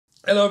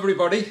Hello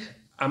everybody.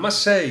 I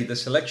must say the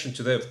selection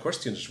today of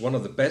questions is one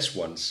of the best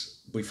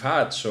ones we've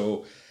had.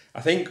 So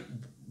I think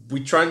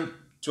we're trying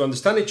to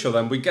understand each other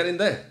and we're getting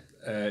there.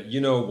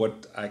 You know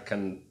what I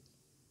can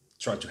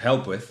try to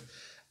help with,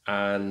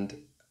 and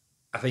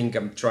I think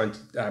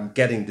I'm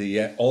getting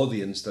the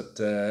audience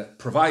that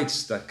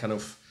provides that kind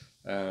of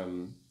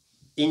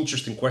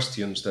interesting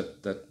questions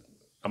that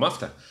I'm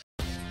after.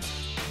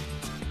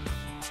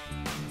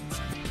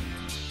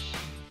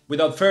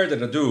 Without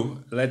further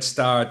ado, let's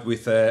start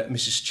with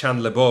Mrs.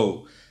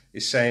 Chandler-Bow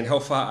is saying, how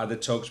far are the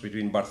talks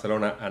between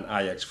Barcelona and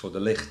Ajax for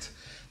the Ligt?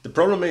 The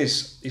problem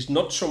is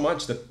not so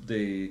much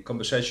the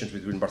conversations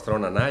between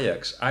Barcelona and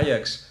Ajax.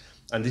 Ajax,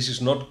 and this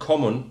is not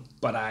common,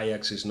 but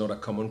Ajax is not a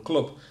common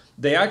club.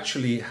 They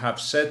actually have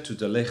said to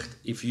the Ligt,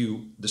 if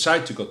you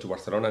decide to go to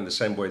Barcelona in the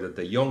same way that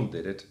De Jong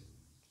did it,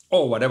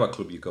 or whatever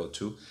club you go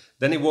to,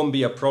 then it won't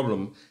be a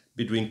problem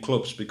between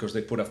clubs because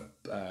they put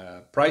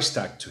a price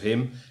tag to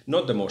him,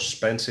 not the most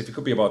expensive. It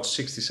could be about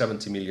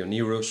 60-70 million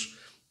euros.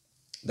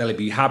 They'll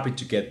be happy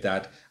to get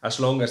that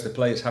as long as the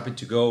player is happy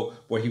to go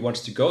where he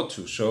wants to go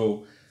to.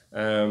 So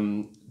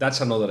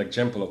that's another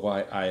example of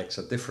why Ajax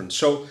are different.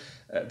 So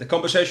the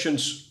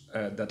conversations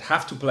that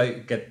have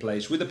to get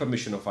place with the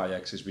permission of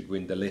Ajax is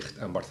between the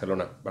Ligt and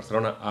Barcelona.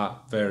 Barcelona are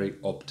very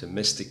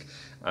optimistic,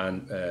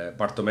 and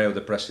Bartomeu,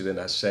 the president,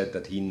 has said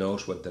that he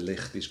knows what the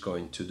Ligt is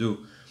going to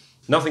do.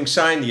 Nothing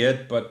signed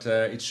yet, but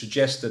it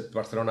suggests that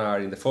Barcelona are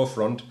in the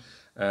forefront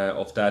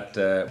of that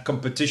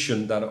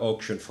competition, that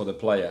auction for the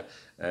player.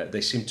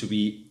 They seem to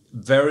be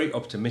very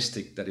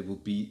optimistic that it will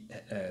be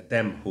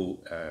them who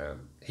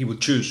he would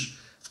choose.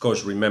 Of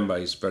course, remember,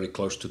 he's very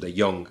close to De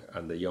Jong,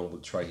 and De Jong will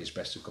try his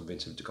best to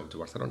convince him to come to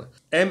Barcelona.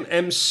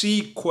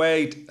 MMC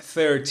Quaid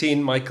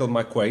 13, Michael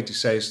McQuaid, he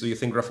says, do you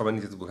think Rafa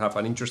Benitez will have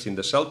an interest in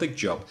the Celtic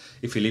job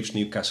if he leaves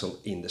Newcastle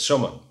in the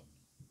summer?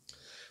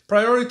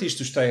 Priority is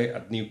to stay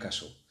at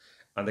Newcastle.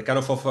 And the kind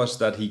of offers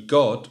that he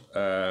got,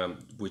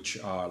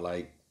 which are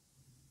like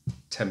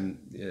 10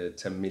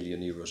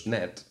 million euros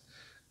net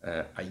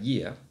a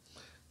year,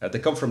 they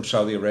come from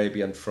Saudi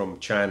Arabia and from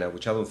China,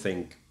 which I don't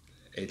think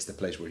it's the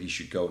place where he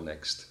should go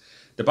next.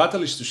 The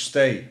battle is to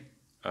stay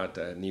at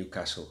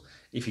Newcastle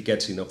if he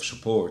gets enough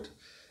support.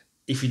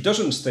 If he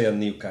doesn't stay at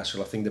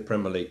Newcastle, I think the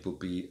Premier League will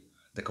be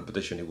the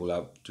competition he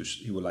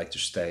would like to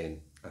stay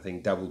in. I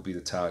think that will be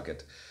the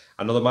target.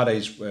 Another matter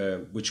is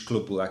which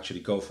club will actually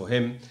go for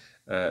him.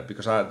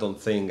 Because I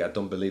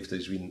don't believe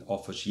there's been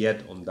offers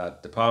yet on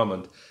that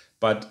department,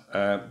 but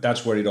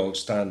that's where it all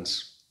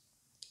stands.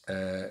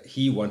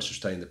 He wants to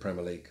stay in the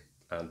Premier League,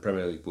 and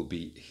Premier League will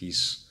be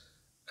his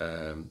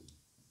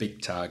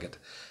big target.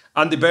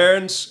 Andy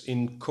Burns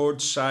in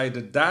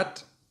courtside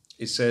that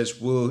it says,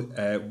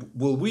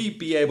 will we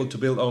be able to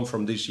build on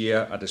from this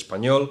year at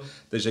Espanyol?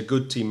 There's a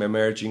good team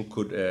emerging,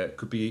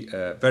 could be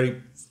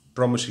very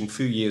promising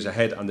few years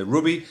ahead under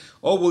Ruby,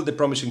 or will the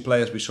promising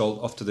players be sold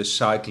off to the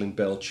cycling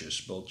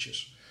vultures?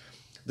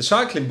 The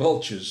cycling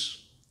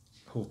vultures,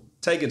 who've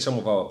taken some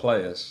of our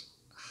players,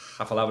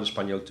 have allowed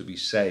Espanyol to be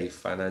safe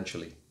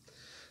financially.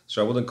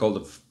 So I wouldn't call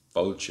them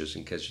vultures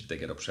in case they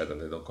get upset and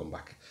they don't come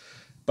back.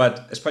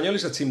 But Espanyol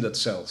is a team that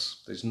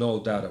sells, there's no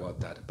doubt about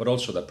that, but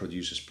also that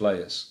produces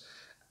players.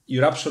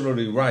 You're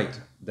absolutely right,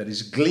 there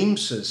is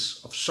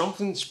glimpses of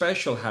something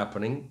special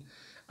happening,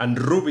 and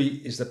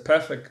Ruby is the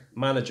perfect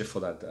manager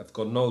for that. I've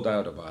got no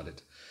doubt about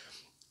it.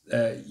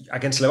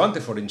 Against Levante,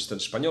 for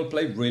instance, Espanyol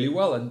played really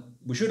well and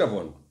we should have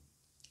won.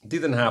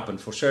 Didn't happen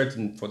for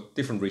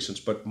different reasons,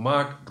 but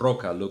Marc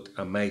Roca looked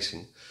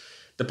amazing.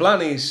 The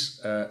plan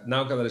is,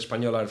 now that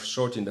Espanyol are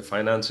sorting the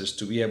finances,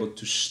 to be able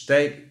to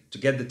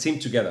get the team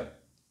together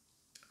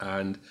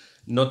and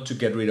not to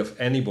get rid of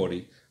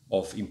anybody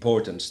of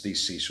importance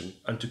this season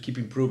and to keep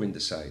improving the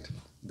side.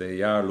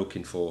 They are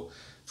looking for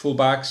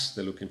fullbacks,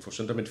 they're looking for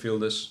centre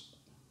midfielders,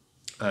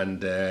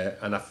 and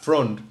up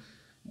front,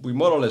 we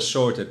more or less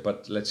sorted,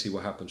 but let's see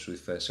what happens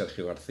with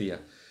Sergio Garcia.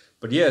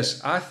 But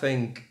yes, I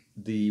think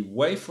the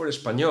way for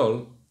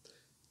Espanyol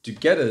to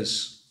get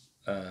us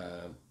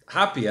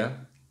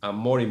happier and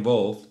more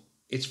involved,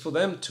 it's for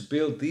them to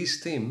build this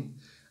team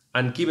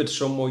and give it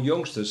some more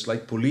youngsters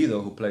like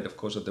Pulido, who played, of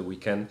course, at the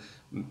weekend,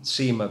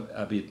 see him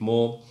a bit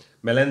more.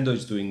 Melendo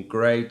is doing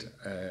great,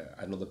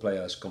 another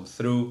player has come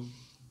through.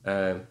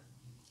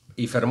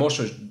 If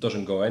Hermoso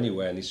doesn't go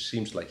anywhere, and it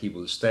seems like he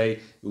will stay,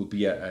 it will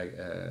be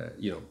a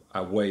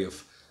way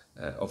of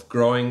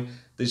growing.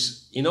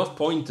 There's enough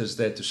pointers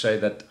there to say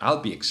that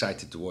I'll be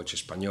excited to watch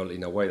Espanyol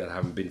in a way that I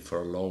haven't been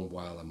for a long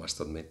while, I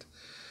must admit.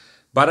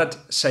 Barat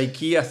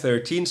Saikia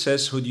 13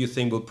 says, who do you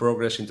think will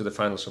progress into the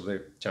finals of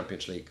the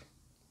Champions League?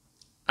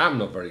 I'm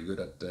not very good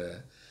at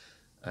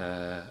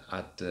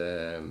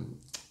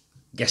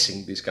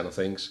guessing these kind of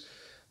things,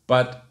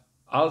 but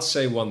I'll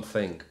say one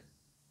thing.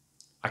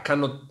 I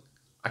cannot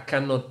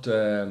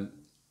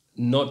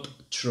not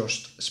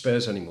trust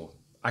Spurs anymore.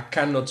 I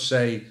cannot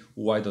say,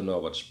 I don't know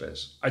about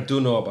Spurs. I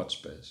do know about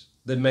Spurs.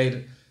 They're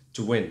made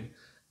to win.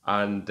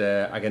 And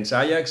against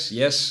Ajax,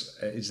 yes,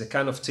 it's the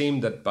kind of team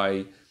that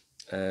by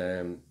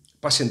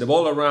passing the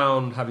ball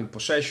around, having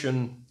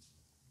possession,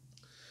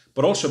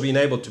 But also being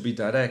able to be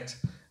direct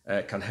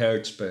can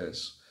hurt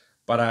Spurs.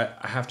 But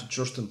I have to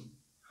trust them.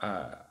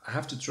 I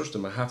have to trust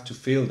them. I have to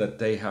feel that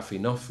they have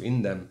enough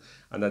in them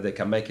and that they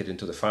can make it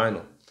into the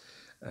final.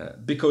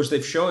 Because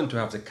they've shown to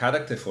have the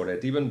character for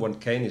it, even when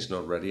Kane is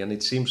not ready. And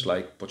it seems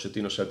like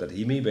Pochettino said that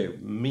he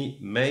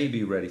may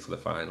be ready for the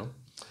final,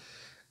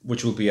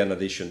 which will be an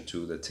addition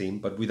to the team.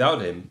 But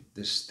without him,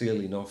 there's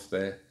still enough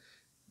there.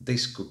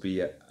 This could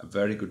be a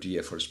very good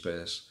year for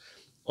Spurs.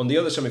 On the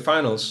other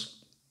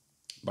semi-finals,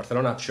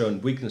 Barcelona have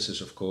shown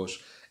weaknesses, of course.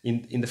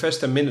 In the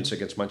first 10 minutes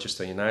against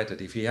Manchester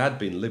United, if he had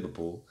been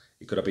Liverpool,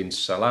 it could have been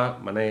Salah,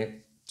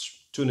 Mane,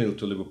 2-0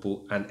 to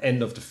Liverpool, and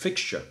end of the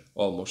fixture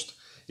almost,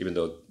 even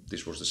though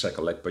this was the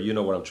second leg. But you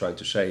know what I'm trying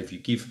to say. If you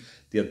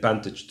give the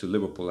advantage to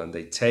Liverpool and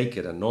they take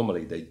it, and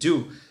normally they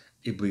do,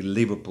 it will be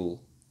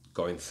Liverpool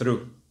going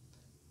through,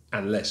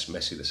 unless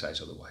Messi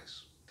decides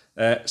otherwise.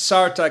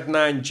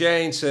 Sartag9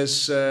 Jane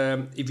says,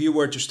 if you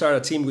were to start a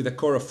team with a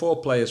core of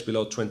 4 players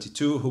below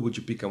 22, who would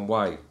you pick and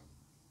why?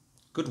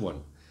 Good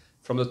one.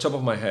 From the top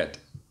of my head,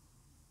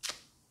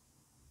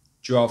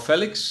 Joao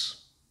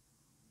Felix,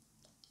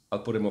 I'll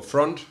put him up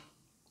front.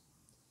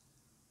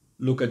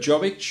 Luka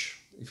Jovic,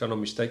 if I'm not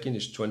mistaken,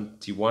 is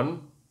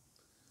 21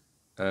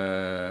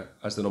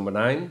 as the number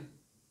 9.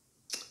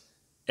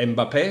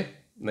 Mbappe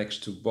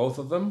next to both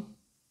of them.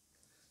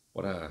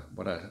 What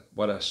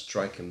a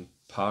striking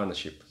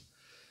partnership.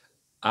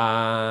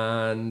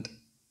 And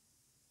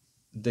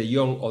De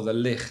Jong or the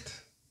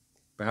Ligt,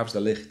 perhaps the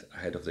Ligt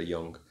ahead of De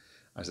Jong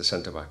as the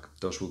centre-back.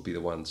 Those will be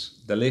the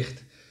ones. De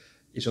Ligt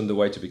is on the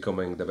way to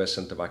becoming the best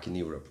centre-back in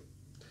Europe.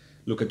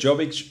 Luka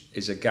Jovic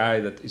is a guy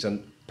that is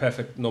a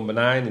perfect number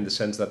 9 in the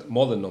sense that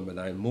modern number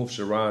 9, moves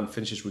around,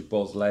 finishes with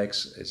both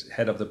legs, is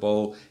head of the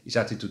ball, his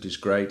attitude is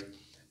great.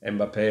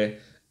 Mbappe,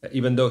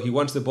 even though he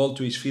wants the ball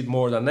to his feet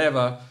more than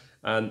ever,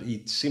 and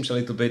it seems a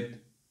little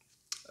bit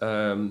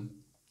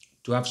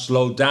to have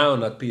slowed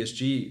down at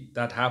PSG,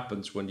 that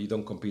happens when you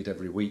don't compete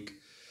every week.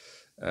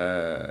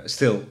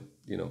 Still,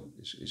 you know,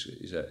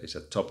 is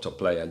a top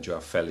player, and Joao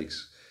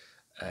Felix,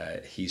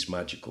 he's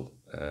magical.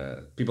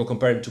 People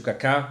compare him to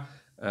Kaká.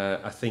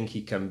 I think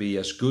he can be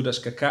as good as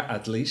Kaká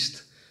at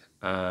least,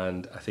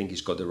 and I think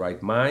he's got the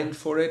right mind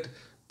for it,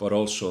 but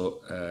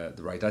also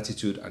the right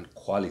attitude and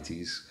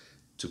qualities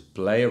to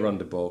play around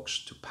the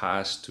box, to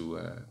pass, to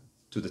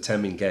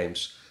determine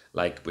games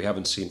like we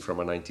haven't seen from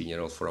a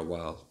 19-year-old for a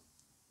while.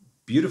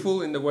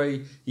 Beautiful in the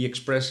way he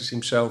expresses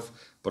himself,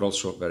 but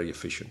also very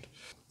efficient.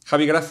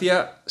 Javi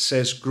Gracia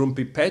says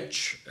Grumpy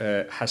Pech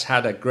has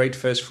had a great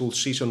first full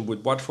season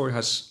with Watford.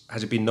 Has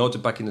he been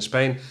noted back in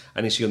Spain,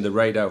 and is he on the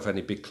radar of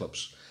any big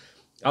clubs?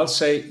 I'll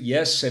say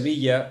yes,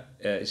 Sevilla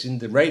is in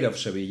the radar of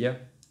Sevilla.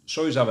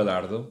 So is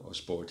Abelardo of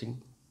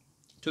Sporting.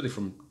 2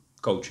 different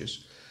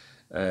coaches.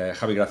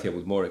 Javi Gracia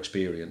with more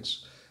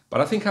experience.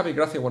 But I think Javi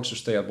Gracia wants to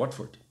stay at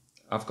Watford.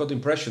 I've got the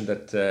impression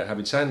that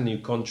having signed a new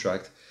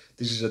contract,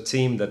 this is a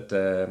team that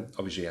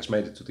obviously has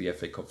made it to the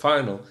FA Cup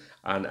final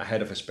and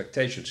ahead of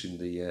expectations in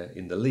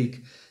the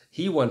league.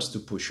 He wants to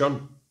push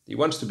on. He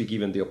wants to be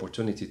given the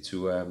opportunity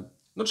to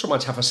not so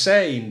much have a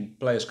say in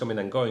players coming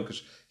and going,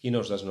 because he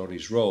knows that's not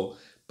his role,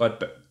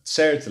 but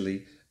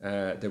certainly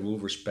they will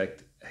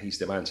respect his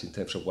demands in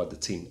terms of what the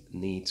team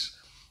needs.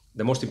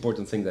 The most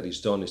important thing that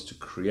he's done is to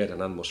create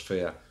an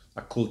atmosphere,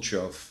 a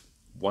culture of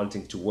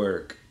wanting to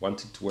work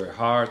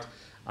hard,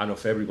 and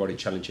of everybody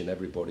challenging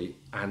everybody,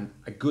 and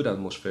a good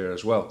atmosphere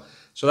as well.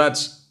 So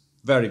that's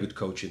very good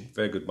coaching,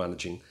 very good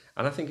managing,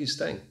 and I think he's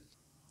staying.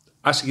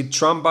 Asigit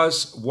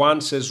Trambas, one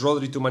says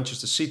Rodri to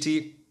Manchester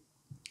City.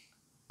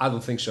 I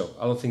don't think so.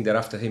 I don't think they're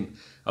after him.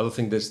 I don't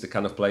think that's the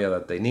kind of player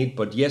that they need,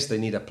 but yes, they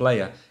need a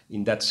player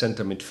in that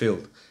centre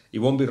midfield. It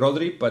won't be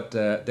Rodri, but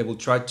they will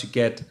try to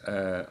get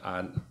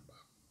a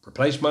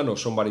replacement or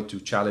somebody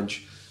to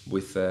challenge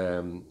with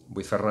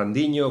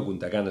Fernandinho.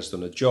 Gundogan has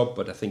done a job,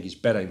 but I think he's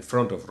better in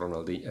front of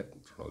Fernandinho.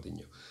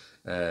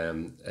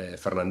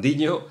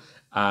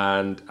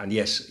 And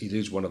yes, it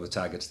is one of the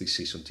targets this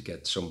season to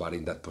get somebody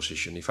in that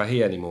position. If I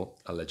hear any more,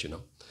 I'll let you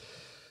know.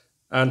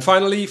 And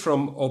finally,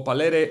 from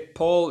Opalere,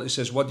 Paul, it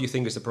says, what do you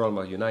think is the problem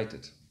of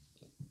United?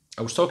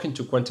 I was talking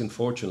to Quentin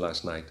Fortune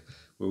last night.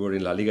 We were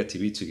in La Liga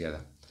TV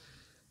together.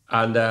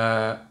 And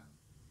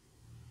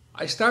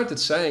I started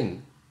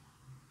saying,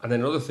 and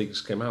then other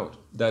things came out,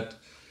 that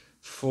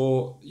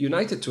for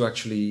United to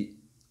actually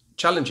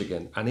challenge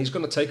again, and it's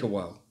going to take a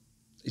while.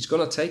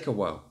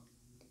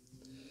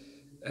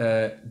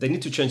 They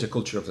need to change the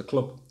culture of the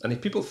club. And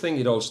if people think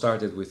it all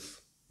started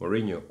with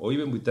Mourinho or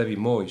even with David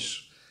Moyes,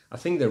 I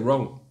think they're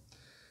wrong.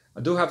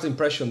 I do have the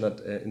impression that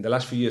in the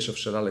last few years of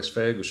Sir Alex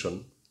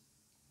Ferguson,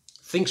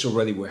 things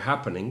already were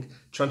happening,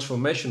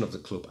 transformation of the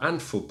club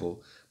and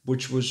football,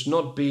 which was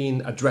not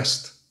being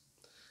addressed.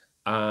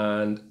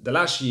 And the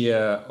last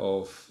year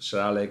of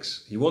Sir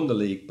Alex, he won the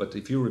league, but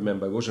if you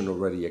remember, it wasn't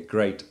already a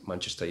great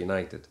Manchester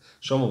United.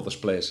 Some of those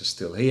players are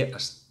still here, are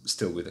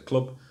still with the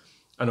club.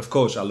 And of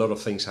course, a lot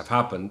of things have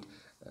happened.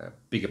 A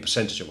bigger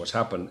percentage of what's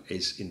happened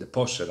is in the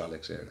post-Sir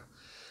Alex era.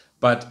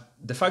 But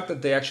the fact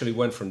that they actually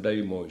went from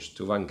David Moyes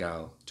to Van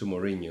Gaal to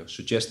Mourinho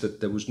suggests that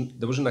there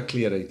wasn't a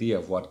clear idea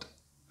of what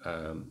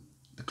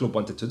the club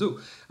wanted to do.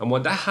 And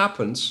when that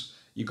happens,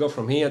 you go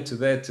from here to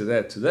there to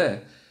there to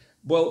there.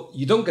 Well,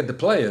 you don't get the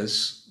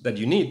players that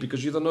you need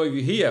because you don't know if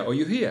you're here or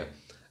you're here.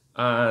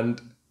 And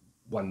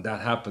when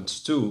that happens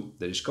too,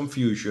 there is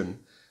confusion,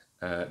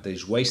 there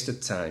is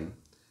wasted time,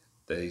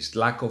 there is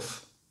lack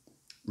of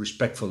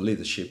respectful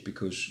leadership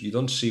because you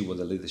don't see what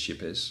the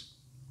leadership is.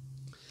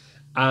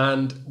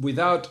 And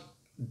without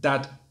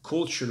that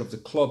culture of the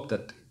club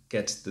that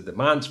gets the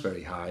demands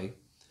very high,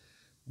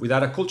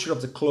 without a culture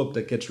of the club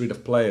that gets rid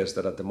of players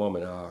that at the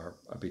moment are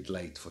a bit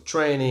late for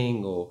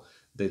training or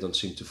they don't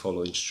seem to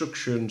follow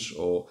instructions,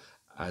 or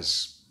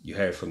as you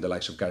heard from the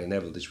likes of Gary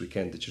Neville this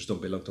weekend, they just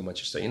don't belong to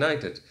Manchester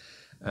United.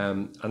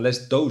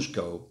 Unless those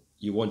go,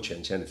 you won't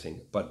change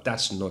anything. But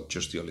that's not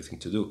just the only thing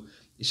to do.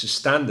 It's the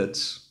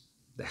standards,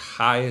 the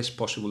highest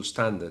possible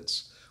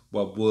standards,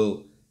 what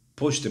will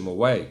push them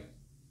away.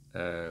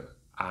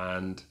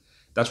 And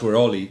that's where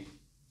Ole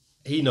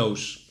Gunnar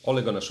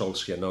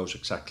Solskjaer knows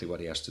exactly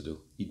what he has to do.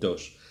 He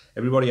does.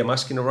 Everybody I'm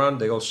asking around,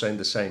 they're all saying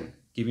the same.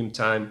 Give him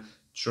time,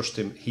 trust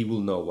him, he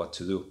will know what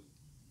to do.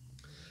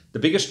 The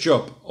biggest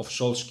job of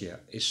Solskjaer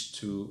is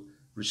to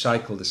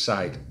recycle the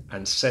side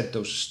and set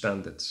those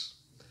standards.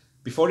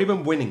 Before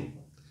even winning,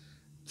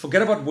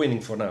 forget about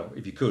winning for now,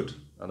 if you could.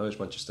 I know it's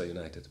Manchester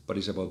United, but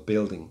it's about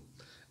building,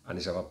 and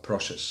it's about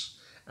process,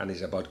 and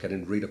it's about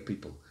getting rid of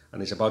people,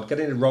 and it's about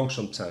getting it wrong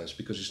sometimes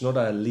because it's not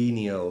a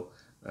linear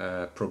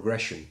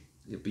progression.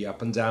 It'll be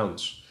up and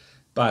downs.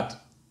 But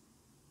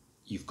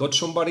you've got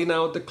somebody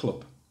now at the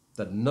club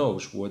that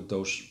knows what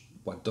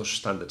those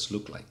standards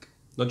look like.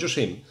 Not just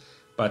him,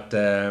 but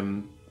there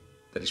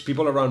is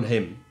people around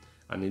him,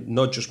 and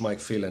not just Mike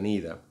Phelan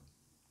either,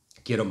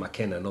 Kieran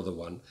McKenna, another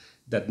one,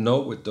 that know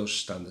what those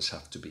standards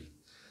have to be.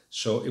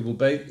 So it will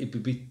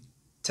be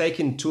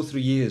taking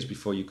 2-3 years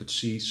before you could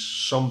see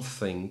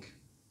something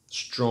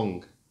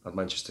strong at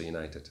Manchester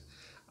United.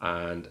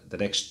 And the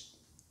next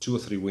 2 or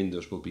 3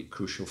 windows will be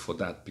crucial for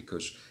that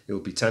because it will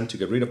be time to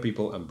get rid of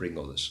people and bring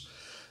others.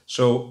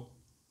 So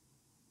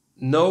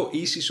no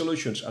easy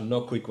solutions and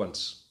no quick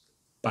ones.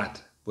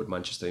 But would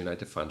Manchester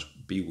United fans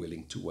be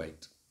willing to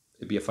wait?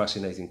 It'd be a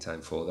fascinating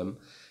time for them,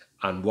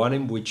 and one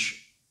in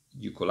which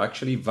you could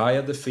actually,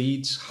 via the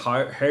feeds,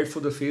 hear for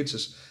the feeds,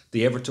 as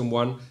the Everton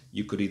one,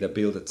 you could either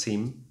build a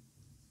team,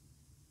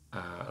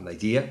 an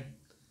idea,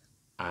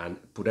 and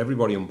put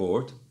everybody on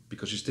board,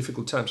 because it's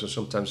difficult times, and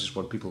sometimes it's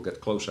when people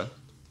get closer,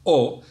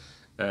 or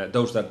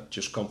those that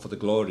just come for the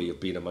glory of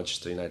being a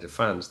Manchester United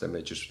fans, they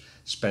may just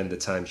spend the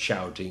time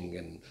shouting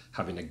and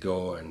having a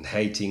go and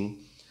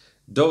hating.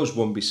 Those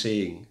won't be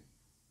seeing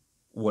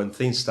when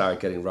things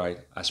start getting right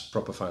as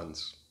proper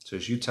fans. So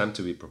it's your time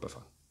to be proper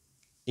fan.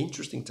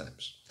 Interesting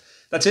times.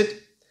 That's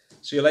it.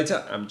 See you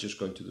later. I'm just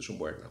going to do some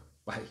work now.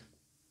 Bye.